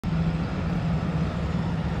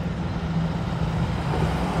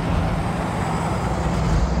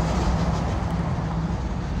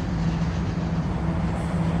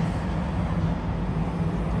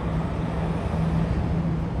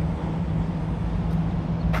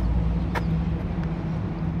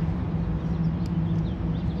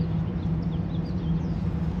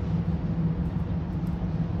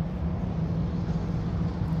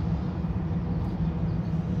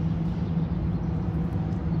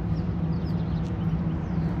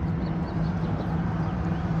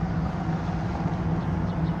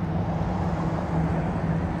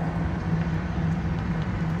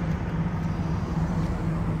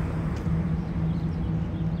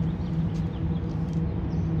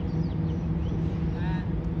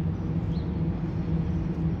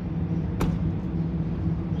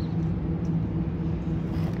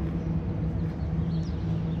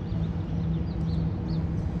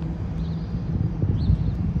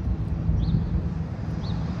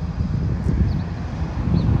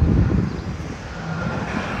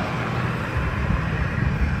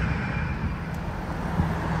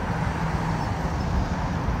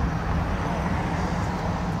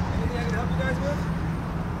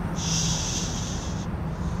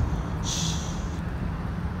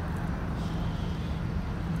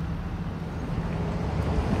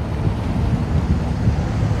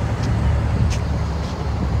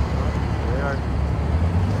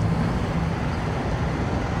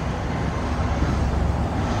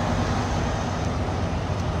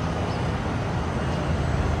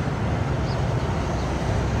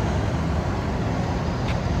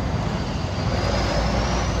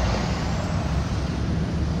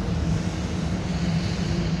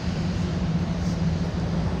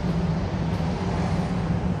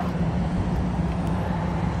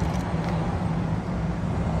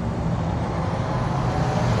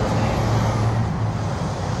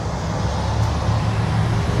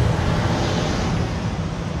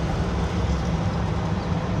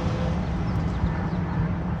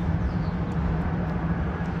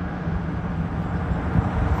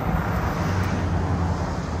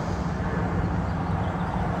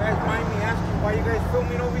why you guys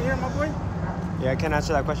filming over here, my boy? Yeah, I can't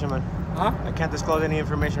answer that question, man. Huh? I can't disclose any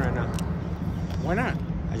information right now. Why not?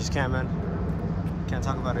 I just can't, man. Can't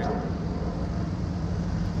talk about it.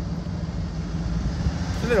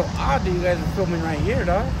 It's a little odd that you guys are filming right here,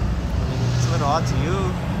 dog. It's a little odd to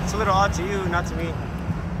you. It's a little odd to you, not to me.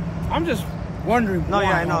 I'm just wondering No, why,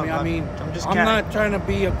 yeah, I know. homie. I mean, I'm can't. not trying to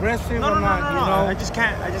be aggressive. No, I'm not, no. you know. I just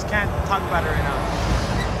can't talk about it right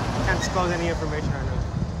now. Can't disclose any information right now.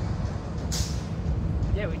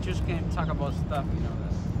 Yeah, we just can't talk about stuff, you know,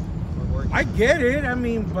 that we're working. I get it. I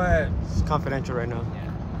mean, but It's confidential right now.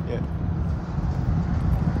 Yeah. Yeah.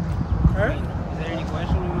 I mean, is there any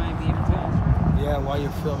question we might be able to answer? yeah, why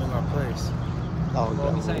you're filming our place? Oh,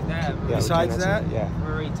 Well, besides that, yeah, Besides that? yeah.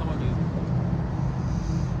 we already told you.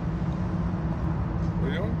 What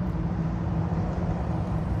are you doing?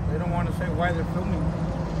 They don't want to say why they're filming,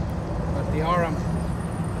 but they are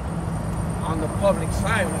on the public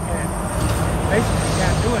side. We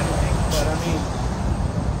can't do anything. But I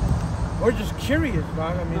mean, we're just curious,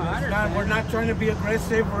 dog. I mean, No, I we're not trying to be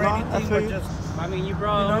aggressive or anything. We're just, I mean, you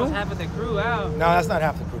brought almost half of the crew out. No, that's not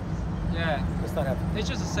half the crew. Yeah. That's not half the crew. It's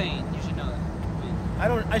just a saying. You should know that. I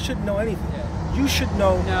mean, I shouldn't know anything. yeah. You should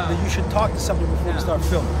know No. that you should talk to somebody before No. you start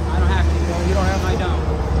filming. I don't have to. You don't have to? I don't.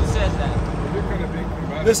 Who says that? You're kind of big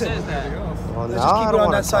about Listen. Who says that? Well, Let's now just keep I it don't on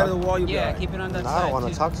want that to side talk. of the wall you Yeah, got. keep it on that Now side. I don't want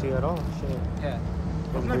to too. talk to you at all. Shit. Yeah.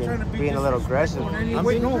 I'm not trying to be being a little aggressive. disrespectful in any I'm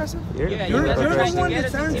way. being No. aggressive? You're Yeah, You're guys are the trying to one get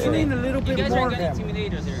that's us answering intimidated. a little bit You guys more. are good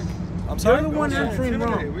intimidators here. I'm You're sorry? the one answering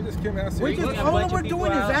wrong. We just came asking. We're you. just Putting a all bunch we're of people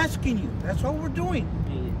doing is out. asking you. That's all we're doing.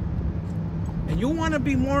 Yeah. And you want to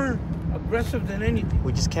be more aggressive than anything.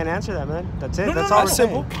 We just can't answer that, man. That's it. No, That's no, all no. we're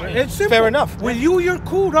Simple. saying. It's simple. Fair enough. With you, you're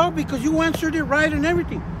cool, dog, because you answered it right and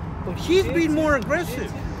everything. But he's being more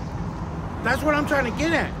aggressive. That's what I'm trying to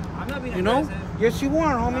get at. I'm not being You know? aggressive. Yes, you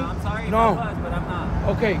are, homie. No, I'm sorry if No. I was, but I'm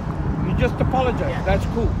not. Okay, you just apologize. Yeah. That's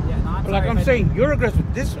cool. Yeah, no, I'm But like sorry I'm if I saying, did. you're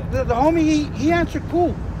aggressive. The homie, he answered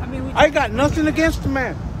cool. I mean, we I got nothing against the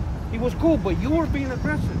man. He was cool, but you were being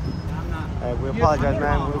aggressive. I'm not. We Yeah, apologize, I'm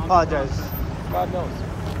man. wrong. We I'm apologize. God knows.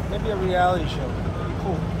 Maybe a reality show. That'd be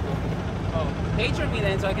cool. Oh, patron me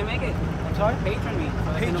then so I can make it. I'm sorry? Patron me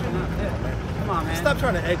so I can Patron? open up. Yeah. Come on, man. Stop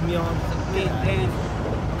trying to egg me on. Dan,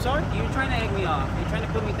 I'm sorry? you're trying to egg me off. You're trying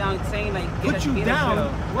to put me down saying like get Put a, you get down? A show.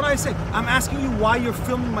 What did I say? I'm asking you why you're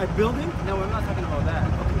filming my building? No, we're not talking about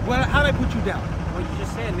that. Well, how did I put you down? What you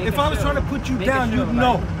just said. Make If a I was show. trying to put you Make a down, show you'd about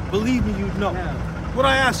know. it. Believe me, you'd know. No. What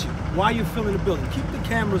I asked you, why you're filming the building? Keep the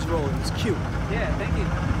cameras rolling. It's cute. Yeah, thank you.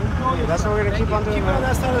 Yeah, that's what we're gonna keep on doing, Keep it on man.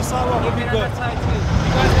 that side of the sidewalk. We'll Keep be it good. on that side too.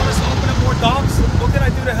 You guys want us to open up more docks? What can I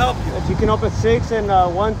do to help you? If you can open 6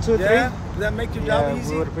 and 1, 2, 3. Yeah? Does that make your job Yeah,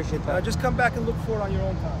 easy? we would appreciate that. Just come back and look for it on your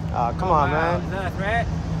own time. Come on, Wow, man. is that a threat?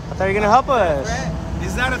 I thought you were gonna help us. Threat?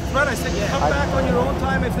 Is that a threat? I said you come back on your own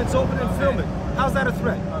time if it's open and film it. How's that a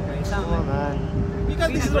threat? Okay, it sounds Come on, like man. You got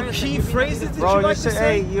these little key phrases that Bro, you like you to said,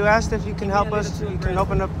 say? hey, you asked if you can help a us. little too You can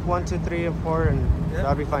open up 1, 2, 3, and 4, and Yeah.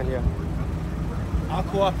 that'll be fine. Yeah. I'll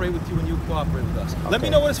cooperate with you and you cooperate with us. Let Okay. me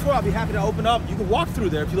know what it's for. I'll be happy to open up. You can walk through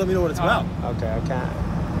there if you let me know what it's about. Okay, I can't.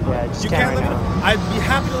 Yeah, I just You can't can't right let me now. know. I'd be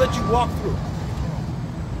happy to let you walk through.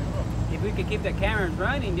 if we could keep the cameras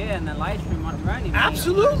running, yeah, and the live stream on running. maybe.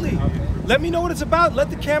 Absolutely. Okay. Let me know what it's about. Let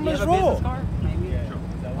the You cameras have a roll. business card? Maybe.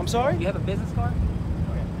 I'm sorry? You have a business card?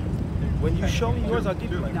 When you show me yours, I'll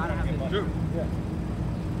give you No, I mine. don't have business. Dude.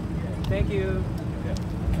 Thank you.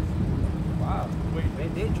 Wow. They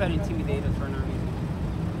did try to intimidate us for no reason.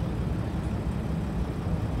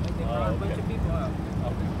 Like they brought a bunch of people out.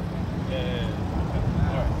 Yeah.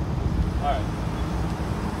 All right.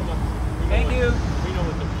 Come on. Thank you. We know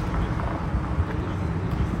what the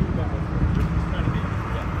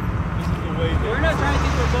This is the way that We're not trying to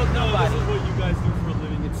provoke this nobody. is what you guys do for a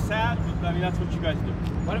living. It's sad, but I mean that's what you guys do.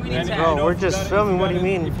 What do we need And to I Bro, know we're if you just gotta- filming. if you What do you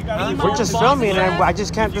gotta- mean? if you gotta- We're just filming, and I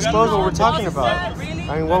just can't disclose what we're talking about. Really?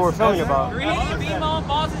 I mean, what we're filming about. Really? Being my own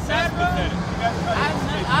boss is sad, bro? Pathetic. You guys gotta-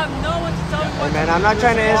 I have no one to tell me what Hey, man, to I'm do. not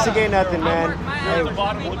trying to instigate nothing, I man. work my Hey, ass the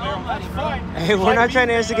bottom to of make the my own barrel. money, That's bro. fine. Hey, we're not trying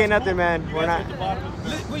to instigate nothing, man. We're not.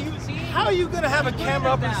 How are you going to have a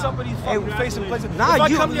camera up in somebody's fucking face and place? Nah,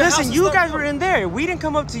 you come to your house listen. and You start guys doing- were in there. We didn't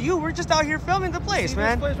come up to you. We're just out here filming the place, See this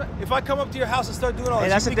man. place, right? If I come up to your house and start doing all Hey,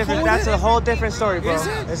 this, that's a you be different. cool with That's it? a whole different story, bro. Is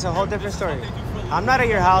it? It's a whole different story. I'm not at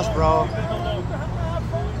your house, bro.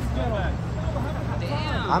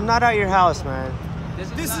 Damn. I'm not at your house, man.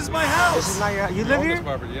 This is my This house. is not your. You live own this here?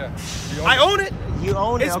 property, yeah. You I own it. You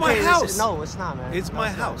own it. It's Okay, my this house. is- no, it's not, man. It's my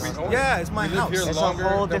house. We own it. Yeah, it's my We live house. here It's a longer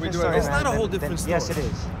whole than we different do story. at It's man. not a whole Then- different Yes, story. it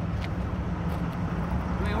is.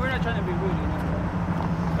 I mean, we're not trying to be rude, you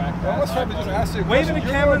know. I was trying to just ask you a Waving question. a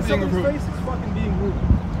You're camera in being somebody's rude. face is fucking being rude.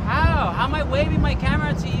 How? How am I waving my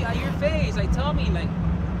camera to you, your face. Like, tell me, like.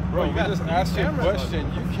 Bro, you just asked you a question.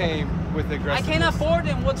 You came with aggressiveness. I can't afford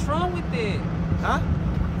them. What's wrong with it? Huh?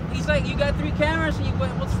 He's like, you got 3 cameras, and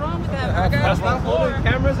what's wrong with that? That's not holding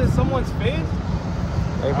cameras in someone's face.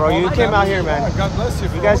 Hey, bro, you came out here, man. God bless you.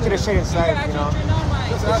 You guys could have stayed inside, you know.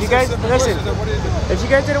 If you guys listen, if you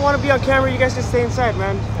guys didn't want to be on camera, you guys can stay inside,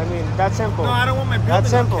 man. I mean, that's simple. No, I don't want my building That's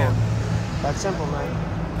simple. on camera. That's simple, man.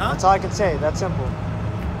 Huh? That's all I can say. That's simple.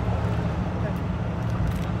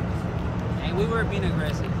 Hey, we were being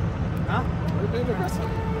aggressive. Huh? You're being aggressive.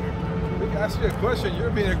 We asked you a question.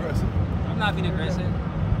 You're being aggressive. I'm not being aggressive.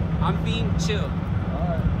 I'm being chill.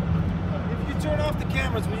 If you turn off the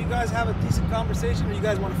cameras, will you guys have a decent conversation, or you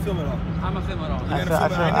guys want to film it all? I'm gonna film it all. I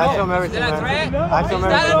film Is everything, that a threat? man. I film Is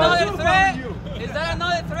that everything. another threat? Is that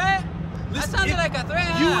another threat? That Listen, sounded like a threat.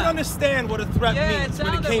 You huh? would understand what a threat Yeah, it means when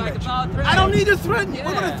it sounded came like at you. about a threat. I don't need to threaten you. Yeah.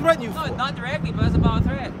 What am I gonna threaten you No, for? not directly, but it's about a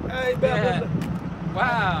threat. Hey, Yeah.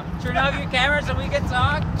 Wow. Turn off your camera so we can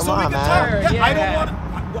talk. Come So we on, can man. talk. Yeah, Yeah.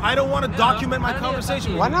 I don't want to No, document my I don't need to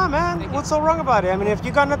conversation. Why not, man? What's so wrong about it? I mean, if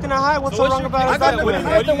you got nothing to hide, what's so wrong about it? What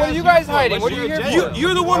are you guys hiding? What are you here for?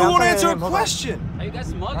 You're the one who I'm won't telling answer a him, hold on. question. Are you guys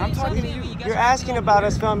smuggling I'm talking to something? you. guys You're are asking acting about all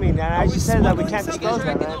us filming, and I just said that we can't weird. You disclose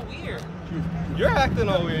guys are that, acting all man. weird. You're acting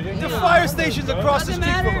all weird. The fire station's across the Doesn't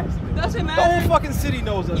street matter. from us. Doesn't The whole matter. fucking city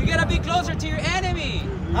knows us. You gotta be closer to your enemy.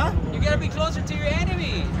 Huh? You gotta be closer to your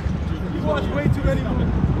enemy. You watch way too many movies.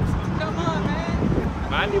 Come on, man.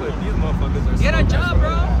 I knew it. These motherfuckers are Get a job,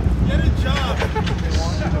 bro. Get a job.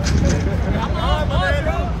 I'm on board,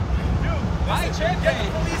 bro. I ain't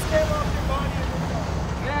tripping. Police came off your body.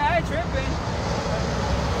 Yeah, I ain't tripping.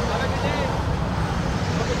 Have a good day.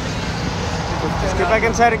 Just get back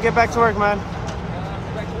inside and get back to work, man.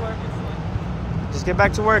 Get back to work. Just get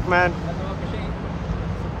back to work, man. That's all for shame.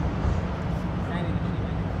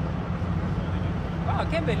 Wow, I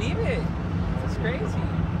can't believe it. It's crazy.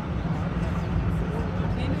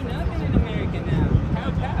 Can't do nothing in America now.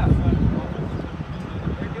 How?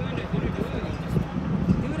 They're doing it.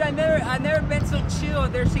 Dude, I've never been so chill.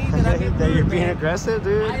 They're saying that I've been That you're rude, being man. aggressive,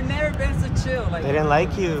 dude. I've never been so chill. Like They didn't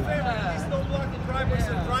like you. Please don't block the driveway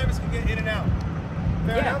so drivers can get in and out.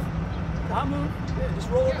 Fair Yeah. enough? I'll move. Yeah, just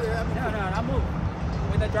roll over there. No, I'll move.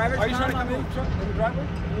 When the driver's Are you trying to I'll come in move. the truck, in the driveway?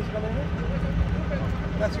 You need to come in here?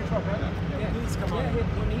 That's your truck, right? Yeah, Please come on.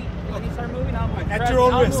 when he start moving, I'll move. At your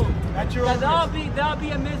own I'll risk. move. At your own That'll risk. be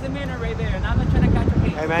a misdemeanor right there, and I'm not trying to catch a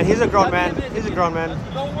case. Hey, man, he's a grown man. He's a grown man.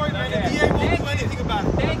 Don't worry, man. The Yeah. DA won't do anything about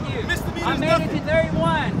it. Thank you. Misdemeanor's I made nothing. it to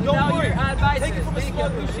 31 Don't without worry. your advices. Take it from a Thank you.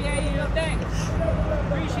 smoker. Appreciate you. Thanks.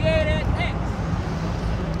 Appreciate it. Thanks.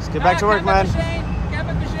 Just get back to work, man.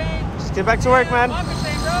 Just get back to work, man.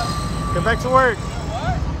 Get back to work.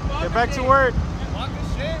 Get back to work.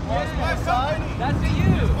 That's for you.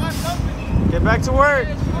 Get back to work.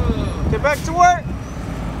 Get back to work.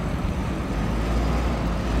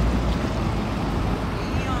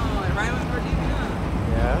 Right when we were leaving, huh?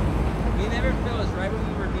 Yeah. We never feel us right when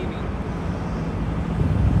we were leaving.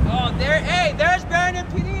 Oh, there's Vernon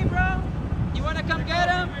PD, bro. You wanna come get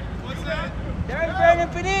him? What's that? There's Vernon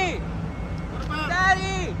PD. What about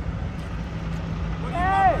Daddy. What are you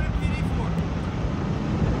Hey. running PD for?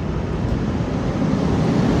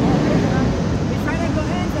 He's trying to go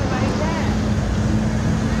inside, but he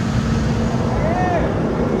can't.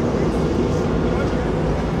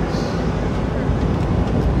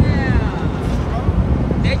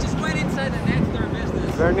 Yeah. They just went inside the next door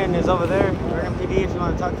business. Vernon is over there. Vernon PD, if you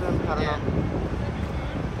want to talk to him. I don't know.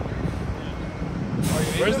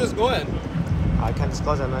 Where's this going? I can't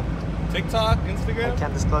disclose that, man. TikTok, I Instagram?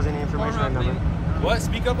 can't disclose any information right now, man. What?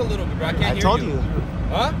 Speak up a little bit, bro. I can't I hear told you. you.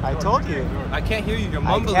 Huh? I told you. I can't hear you. You're I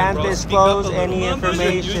mumbling, can't bro. disclose Speak up a any little.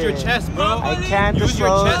 information. Use your chest, bro. I can't Use your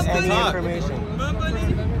disclose chest to any talk. information.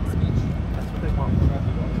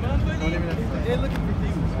 They're looking for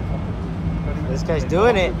views. This guy's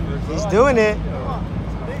doing it. He's doing it. In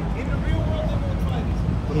the real world, they won't try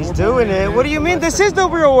this. He's doing it. What do you mean? This is the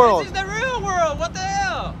real world. This is the real world. What the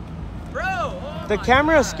hell? Bro. Oh The my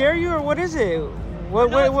cameras God. scare you, or what is it? No,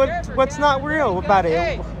 it's there for What's not camera. real There about you go. it?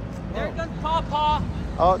 Hey, there comes Pawpaw.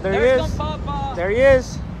 Oh, there he There's is. no Pawpaw. There he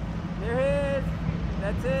is. There he is.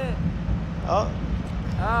 That's it. Oh,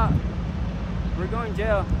 Ah, we're going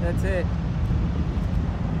jail. That's it.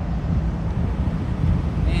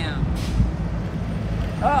 Damn.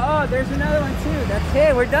 Oh, there's another one too. That's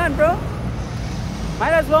it. We're done, bro.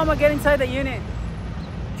 Might as well get inside the unit.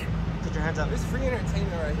 put your hands up. This is free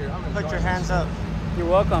entertainment right here. I'm Put your enjoying hands this up. You're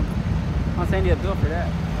welcome. I'll send you a bill for that.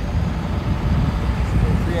 shit.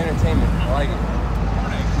 Free entertainment. I like it.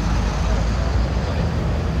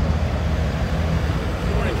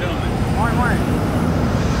 Morning.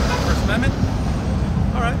 First Amendment.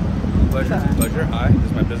 All right. Pleasure. Hi, this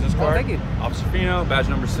is my business card. thank you. Officer Fino, badge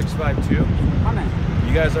number 652. Hi, man.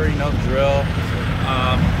 You guys already know the drill.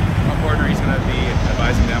 My partner, he's going to be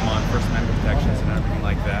advising them on First Amendment protections and everything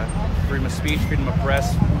like that. Freedom of speech, freedom of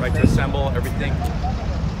press, right to assemble, everything.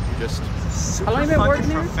 Just. How long have you been working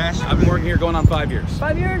here? I've been working here going on 5 years.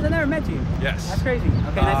 5 years? I never met you. Yes. That's crazy.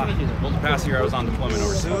 Okay, nice to meet you. Well, the past year I was on deployment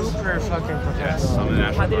overseas. Super fucking Yes, professional. I'm the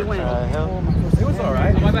National How did it Guard. went? Hell. It was all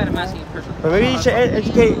right. Oh, my bad, I'm asking you personally. But maybe you should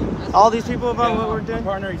educate all these people about what we're My doing.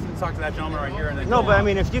 partner, he's going to talk to that gentleman right here. And then No, go but I on.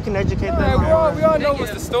 mean, if you can educate them. Yeah, we all know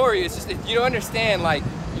what's the story. It's just if you don't understand, like,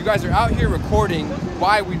 you guys are out here recording,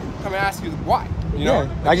 why we come and ask you why. You know?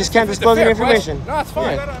 Yeah, I just can't It's a disclose any fair information. question. No, it's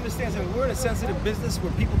fine. You gotta understand something. We're in a sensitive business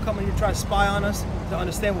where people come in here try to spy on us to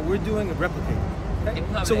understand what we're doing and replicate. Okay? In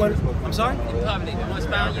public. So when I'm sorry. In public. We want to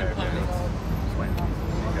spy on you in public.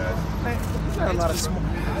 A lot of smoke.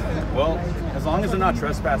 Well, as long as they're not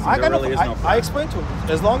trespassing, I there got really is no. no I crime. explained to them.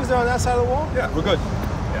 As long as they're on that side of the wall, Yeah, we're good.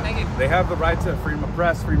 Thank you. They have the right to freedom of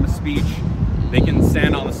press, freedom of speech. They can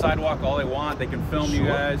stand on the sidewalk all they want. They can film you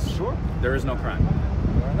guys. Sure. There is no crime.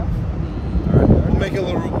 We'll make it a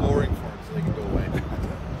little boring for them so they can go away.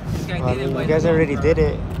 This guy Well, did it. you guys already did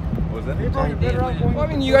it. What was that? Well, I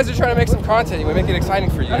mean, you guys are trying to make some content. We make it exciting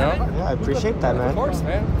for you, you know? Yeah, I appreciate that, Of man. course,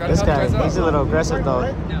 man. Gotta This help you guy, guys out. he's a little aggressive though.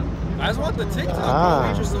 No. I just want the TikTok. Ah.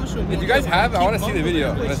 Major social media. If you guys have, I want to see the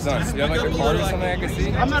video when it's done. Do you have like a card or something I can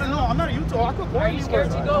see? I'm not a YouTuber. I could Are you scared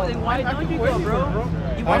to go? Then why don't you go, bro?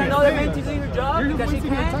 You want another man to do your job because he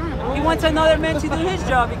can't? He wants another man to do his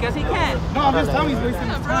job because he can't. No, I'm just telling you he's wasting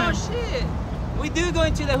Yeah, his bro, time. shit. We do go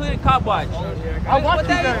into the hooded cop watch. I watch What you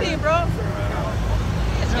that guys. you think, bro?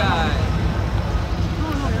 This guy.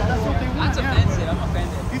 That's offensive. I'm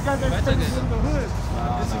offended. These guys are That's spreading okay. in the hood.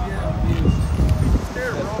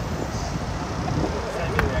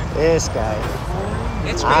 This guy.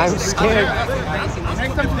 It's I'm crazy. scared.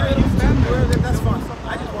 Next time you stand where that's fine.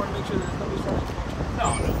 I just want to make sure that nobody's trying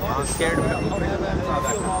to. I'm scared of him.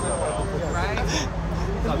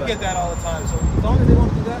 Right? We get that all the time. So as long as they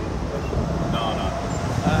won't do that. No.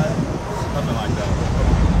 Nothing like that.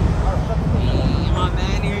 My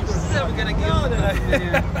man, you're still gonna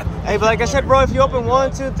give Hey, but like I said, bro, if you open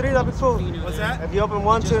 1, 2, 3, that'd be cool. What's that? If you open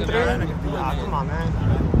 1, 2, 3, come on, man.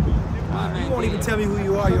 You won't even tell me who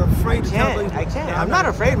you are. You're afraid to tell me. I can't. I'm not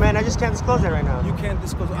afraid, man. I just can't disclose that right now. You can't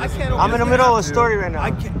disclose. I can't. I'm in the middle of a story right now.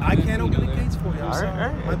 I can't open the gates for you. I'm All sorry.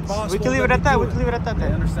 right. My boss We can won't leave it let at me that. do We it. can leave it at that They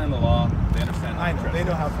then. understand the law. They understand. I know. They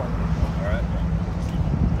know how far. All right.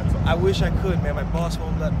 I wish I could, man. My boss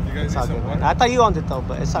won't let me. You guys It's need all some good, man. water? I thought you owned it though,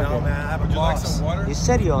 but it's all No, good. man. I have a Would you like boss. some water? You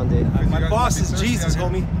said you owned it. My boss is Jesus,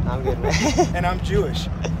 homie, I'm good, man. and I'm Jewish.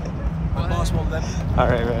 My boss won't let me. All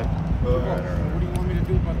right, man. What do you want me to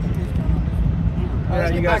do about the case? Yeah,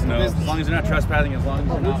 you guys know. As long as you're not trespassing, as long as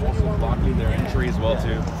you're not also blocking their entry as well too.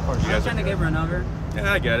 You I'm guys trying to are give her a number.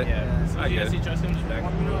 Yeah, I get it. I get it.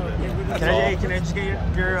 Can I just get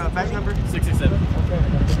your badge number? 667.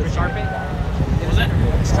 Scarpet? What was that?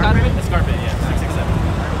 Scarpet? Scarpet, yeah. 667.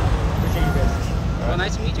 Appreciate you guys. Well,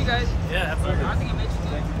 nice to meet you guys. Yeah, absolutely. I don't think I met you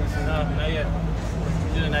guys. No, not yet.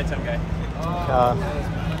 You're the nighttime guy.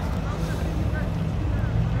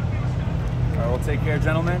 All right, we'll take care,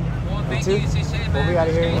 gentlemen. Well, thank too. you. See you soon, We'll man. be out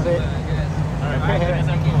of here in a bit. All right, guys,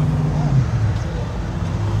 have a good one.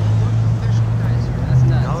 That's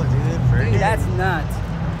nuts. No, dude. Very Dude, good. that's nuts.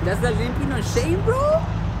 That's the Limpino Shane, bro?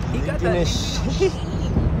 He got that Limpino Limpino Shane. Shane.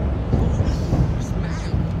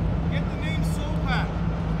 Get the name Soul Pack.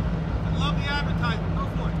 I love the advertisement. Go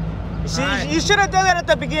for it. You should have done that at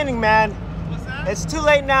the beginning, man. What's that? It's too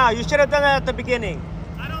late now. You should have done that at the beginning.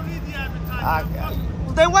 I don't need the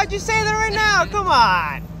advertisement. Then why'd you say that right now? Come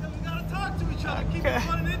on. We gotta talk to each other. Keep it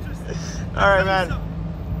fun and interesting. All right, man.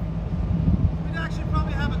 We'd actually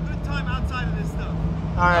probably have a good time outside of this stuff.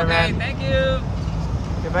 All right, Okay, man. thank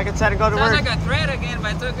you. Get back inside and go to Sounds work. like a threat again,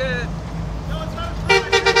 but it's so good. No, it's not a threat.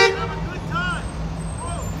 We're gonna have a good time.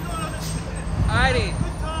 Bro, you don't understand. Alrighty.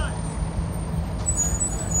 Good time.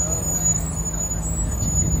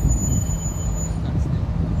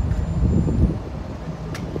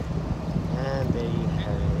 And there you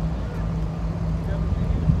have it.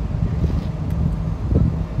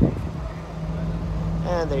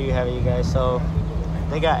 And there you have it, you guys. So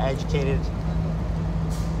they got educated.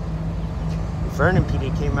 Vernon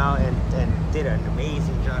PD came out and did an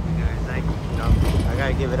amazing job, you guys. I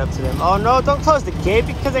gotta give it up to them. Oh no, don't close the gate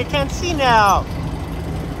because I can't see now.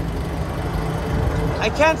 I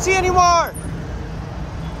can't see anymore.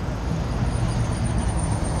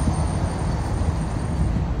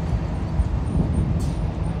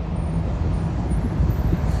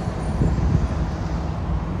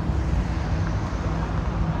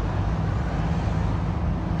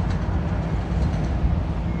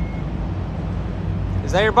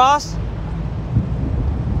 Is that your boss?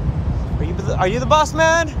 Are you the boss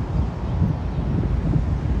man?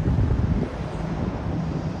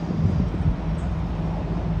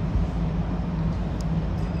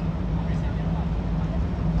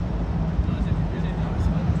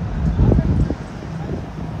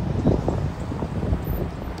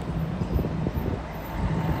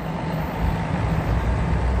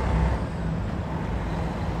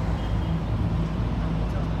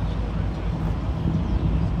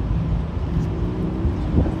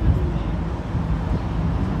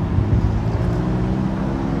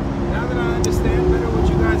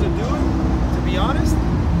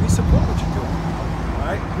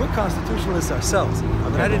 Constitutionalists ourselves,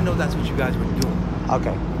 but I didn't know that's what you guys were doing. Okay.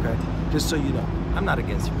 Okay. Just so you know, I'm not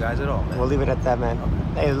against you guys at all, man. We'll leave it at that, man.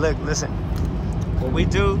 Okay. Hey, look, listen. What we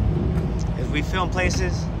do is we film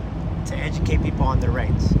places to educate people on their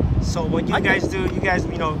rights. So what you guys do, you guys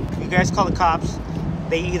call the cops.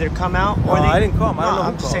 They either come out or I didn't call them. I don't know.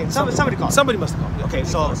 I'm just saying. Somebody called. Somebody must have called. Yeah. Okay,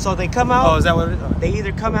 so they come out. Oh, is that what it is? They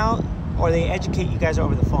either come out or they educate you guys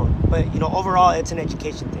over the phone. But overall, it's an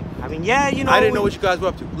education thing. I mean, yeah, I didn't know what you guys were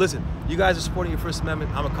up to. Listen, you guys are supporting your First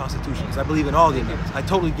Amendment. I'm a constitutionalist. I believe in all the amendments. I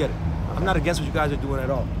totally get it. I'm not against what you guys are doing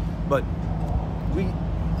at all. But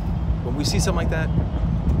when we see something like that,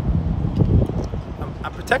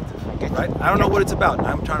 I'm protective, right? I don't know what it's about.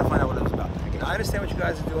 I'm trying to find out what it's about. I understand what you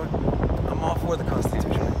guys are doing. I'm all for the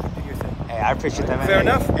Constitution. Do your thing. Hey, I appreciate that, man. Fair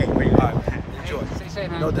enough? Hey, all right. Enjoy. Stay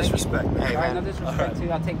safe, man. No disrespect. Hey, man. No disrespect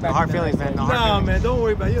too. I'll take back. No hard feelings, man. No hard feelings. Man, don't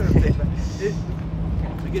worry about it. You don't have to take back.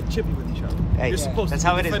 We get chippy with each other. Hey, you're supposed that's to.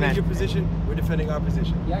 How it is, man. Defending your position, we're defending our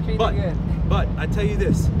position. You actually but, did good. But I tell you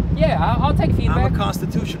this. Yeah, I'll take feedback. I'm a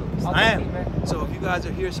constitutionalist. I'll I take am. feedback. So if you guys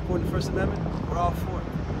are here supporting the First Amendment, we're all for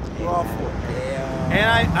it. We're all for it. Yeah.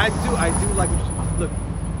 And I do like. Look,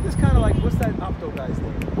 it's kind of like what's that Opto guy's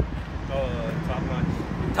name? Top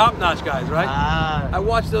notch. Top notch guys, right? I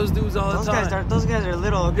watch those dudes all the time. Those guys are a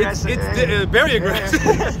little aggressive. It's very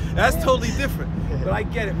aggressive. That's totally different. But I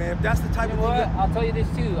get it, man. If that's the type of thing. I'll tell you this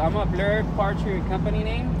too. I'm a blur part your company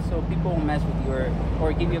name, so people won't mess with you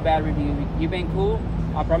or give you a bad review. You've been cool.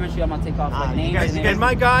 I promise you, I'm gonna take off like names. And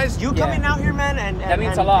my guys, you coming out here, man, and that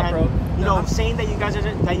means a lot, bro. Saying that you guys are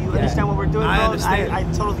that you understand what we're doing, bro. I understand. I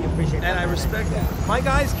totally appreciate that. And I respect that. My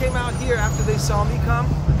guys came out here after they saw me come.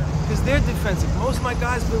 Because they're defensive. Most of my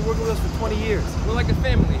guys have been working with us for 20 years. We're like a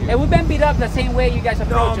family here. And we've been beat up the same way you guys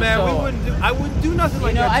approach us. No, man, so. I wouldn't do nothing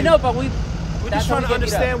like that. I know, but we're just trying to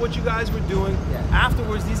understand what you guys were doing. Yeah.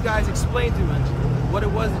 Afterwards, these guys explained to me what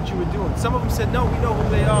it was that you were doing. Some of them said, no, we know who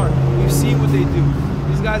they are. We've seen what they do.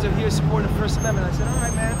 These guys are here supporting the First Amendment. I said, all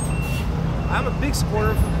right, man. I'm a big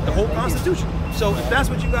supporter of the whole Constitution. So if that's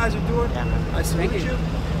what you guys are doing, I salute you.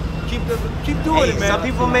 Keep doing it, man. Some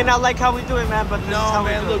people may not like how we do it, man, but this is how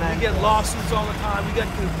man, we do look, it, man. we get lawsuits all the time. We get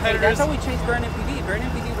competitors. Hey, that's how we changed Burn MPD. Burn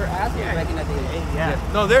MPD were assholes back in the day.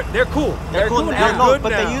 Yeah. No, they're cool. They're cool now. They're good but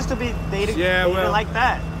now. they used to be. They didn't like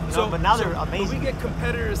that. But now they're amazing. We get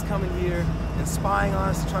competitors coming here and spying on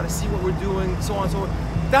us, trying to see what we're doing, so on and so forth.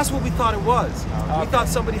 That's what we thought it was. We thought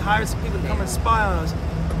somebody hired some people to come and spy on us.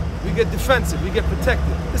 We get defensive, we get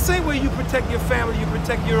protected. The same way you protect your family, you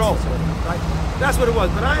protect your own, right? That's what it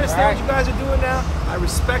was. But I understand what you guys are doing now. I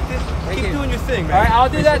respect it. Keep doing your thing, man. All right, I'll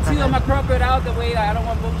do that too. I'm gonna crop it out the way I don't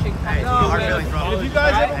want bullshit. No, man. And if you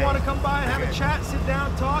guys ever want to come by and have a chat, sit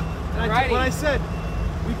down, talk, and what I said,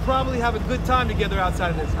 we probably have a good time together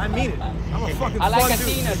outside of this. I mean it. I'm a fucking I like fun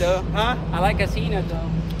casino dude. though. Huh? I like casino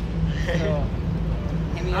though. So,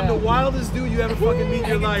 I'm the wildest dude you ever fucking meet in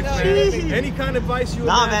your life, man. Any kind of advice you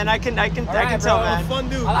Nah, man, I can tell, man. I'm a fun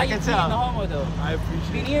dude. I like can tell. The homo though. I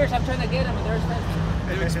appreciate it. Years I'm trying to get them, but they're expensive.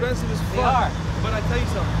 They're expensive as fuck. They are. But I tell you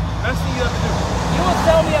something. Best thing you ever do. You will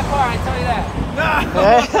sell me a car, I tell you that. Nah. You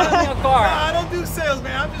will sell me a car. Nah, I don't do sales,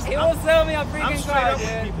 man. He will sell me a freaking car, dude.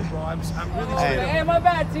 With people, bro. I'm really straight up. Hey, my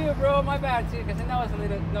bad too, bro. My bad too, because I know it's a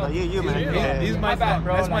little. No, you, man. He's my bad,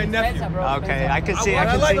 bro. That's my nephew. Okay, I can see.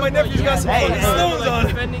 I like my nephew's got some fucking stones on it.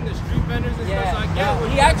 Defending the street vendors and stuff. So I get Yeah,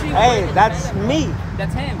 what he actually. Hey, that's me.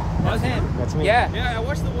 That's him. That's him. That's me. Yeah. Yeah, I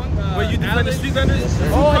watched the one. Where you defend the street vendors?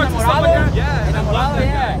 Oh, Enamorado? Yeah, Enamorado,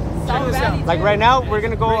 yeah. South Valley, Like too. right now, we're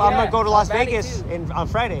gonna go. I'm gonna go to Las South Valley, Vegas too. on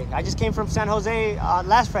Friday. I just came from San Jose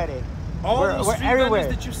last Friday. All those we're street everywhere.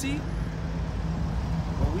 vendors that you see,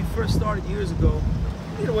 when we first started years ago,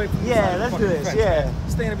 get away from the Yeah, let's do this. fence, Yeah. man.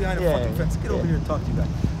 Standing behind a fucking fence. Get over here and talk to you guys.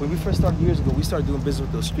 When we first started years ago, we started doing business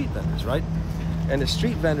with those street vendors, right? And the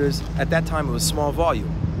street vendors, at that time, it was small volume.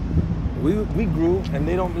 We grew, and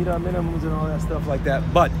they don't meet our minimums and all that stuff like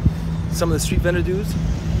that. But some of the street vendor dudes,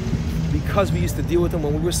 because we used to deal with them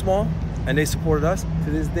when we were small, and they supported us,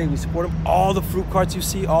 to this day we support them. All the fruit carts you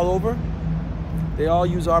see all over, they all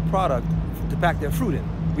use our product to pack their fruit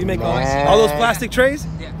in. We make all Man. those plastic trays.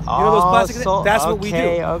 Yeah. You know those plastic? so- That's what we do.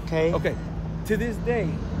 Okay. Okay. To this day,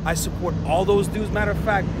 I support all those dudes. Matter of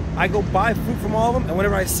fact, I go buy fruit from all of them, and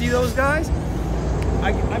whenever I see those guys,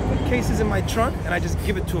 I put cases in my trunk and I just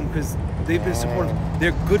give it to them because they've been supporting.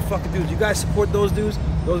 They're good fucking dudes. You guys support those dudes.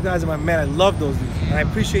 Those guys are my man. I love those dudes, and I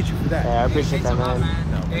appreciate you for that. Yeah, I appreciate that, man.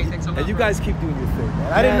 Hey, thanks a lot, And you bro. guys keep doing your thing,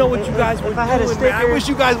 man. I didn't know what you guys were if I had a doing, man. I sticker- wish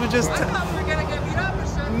you guys would just. I thought we were gonna get beat up or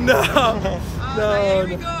something. No, Here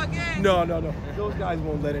we go again. no. Those guys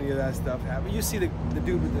won't let any of that stuff happen. You see the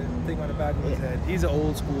dude with the thing on the back of his head. He's an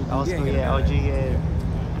old school dude. Old He ain't school, gonna yeah, do OG, that. yeah.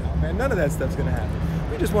 No, man, none of that stuff's gonna happen.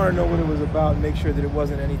 We just want to know what it was about and make sure that it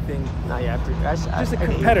wasn't anything. No, yeah, Just a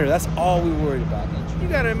competitor. That's all we worried about. You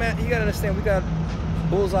gotta understand. We got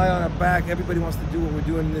bullseye on our back. Everybody wants to do what we're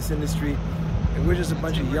doing in this industry, and we're just a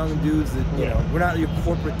bunch of young dudes that we're not your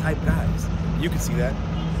corporate type guys. You can see that.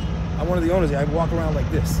 I'm one of the owners. I walk around like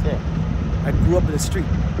this. Yeah. I grew up in the street.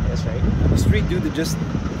 That's right. I'm a street dude that just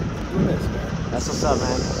doing this, man. That's what's up,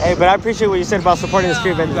 man. Hey, but I appreciate what you said about supporting the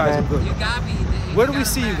street vendors, You guys are man. good. You got me. Where do we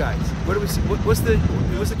see you guys? Where do we see? What's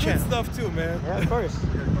the channel? Stuff too, man. Yeah, of course.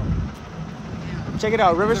 Check it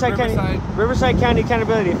out, Riverside County, Riverside. Riverside County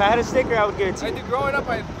Accountability. If I had a sticker, I would give it to I you. do. Growing up,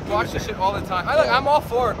 I watched this shit all the time. I'm all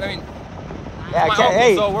for it. I mean, Yeah, my okay, uncle,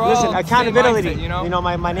 hey, so we're all listen, the same accountability. mindset, you know?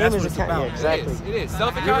 my name That's is what it's account. Yeah, about. exactly. it is.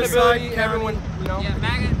 Self-accountability. Riverside Everyone, you know. Yeah,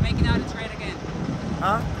 making out is great again.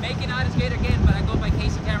 Huh? Making out is great again, but I go by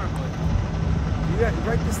Casey Camera Boy. You got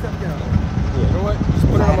write this stuff down. You know what? Just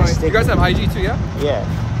put it I on had a my. You sticker. guys have IG too, yeah?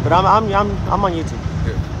 Yeah, but I'm on YouTube.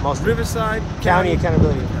 Good. Mostly. Riverside County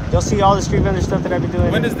Accountability. You'll see all the street vendor stuff that I've been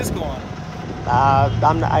doing. When does this go on?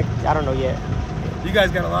 I don't know yet. You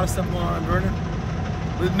guys got a lot of stuff going on in Vernon.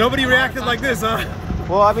 But nobody reacted like this, huh?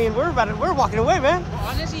 Well, I mean, we're walking away, man. Well,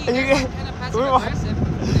 honestly, you And you guys get- are kind of we're passive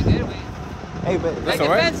aggressive in a good way. Hey, but Like all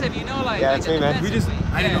right. defensive, you know, like. Yeah, like that's the me, man. We defensive just, way.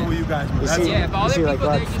 I didn't know who you guys were. You That's see- all. Yeah, but all you the see, like, people,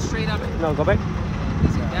 they're lots. just straight up. No, go back.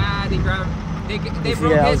 Yeah, they grab. They You see,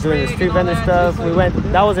 broke I his was doing the rig street and all vendor that, stuff. just We like-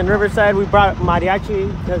 went. That was in Riverside. We brought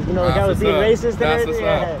mariachi because the guy That's was being what's up. racist and That's everything.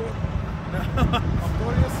 what's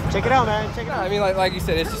Yeah. Check it out, man. Check it Yeah, out. I mean, like you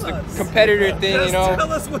said, it's just a competitor thing, you know.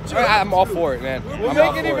 Tell us what you're I'm all up to. for it, man. We'll I'm make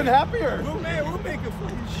all it for even it. happier. We'll make a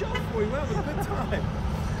fucking show for you. We'll have a good time.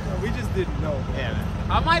 No, we just didn't know. Yeah, man.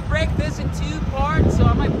 I might break this in 2 parts, so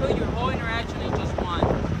I might put your whole interaction in just one,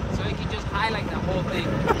 so you can just highlight the whole thing.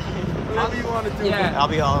 Whatever you want to do. Yeah. I'll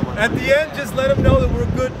be all in one. At the end, just let them know that we're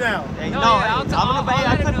good now. Hey, No, no, yeah, hey, I'll I'm t- gonna I'll buy. I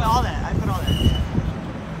let put him know. all that. I put all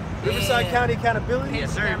that. Riverside County Accountability.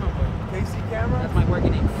 Yes, sir. KC Camera. That's my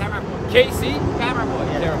working name. Camera Boy. KC? Camera Boy.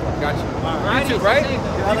 Camera Boy. Gotcha. Right, YouTube, right? it's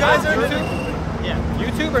the same. You guys are YouTube? Yeah.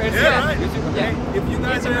 YouTube or Instagram? Yeah, right. YouTube. Yeah. Hey, if you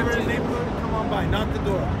guys are Instagram ever in too. the neighborhood, come on by, knock the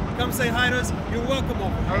door. Come say hi to us. You're welcome over.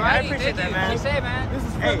 All I right, appreciate that, thank you. man. What you say, man? This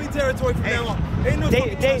is Hey. friendly territory from Hey. now on. Ain't no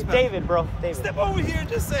fucking trespass. David, bro. David. Step over here and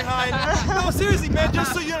just say hi. No, seriously, man.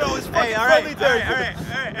 Just so you know, it's fucking Hey, all right, friendly all right, territory.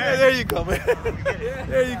 all right. Yeah, there you go, man.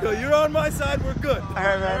 There you go. You're on my side. We're good. All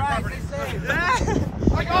right, man. All right, stay safe. You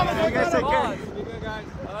guys take care. Boss. You good, guys?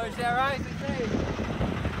 Oh, is that right? Stay safe.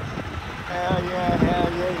 Hell yeah,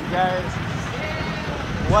 you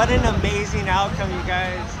guys. What an amazing outcome, you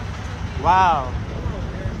guys. Wow.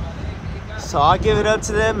 So I'll give it up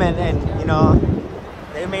to them, and you know,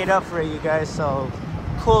 they made up for it, you guys. So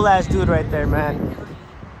cool ass dude right there, man.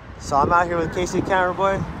 So I'm out here with Casey Camera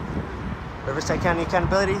Boy, Riverside County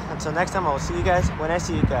Accountability. Until next time, I will see you guys when I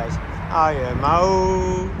see you guys. I am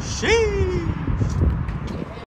out. Sheesh.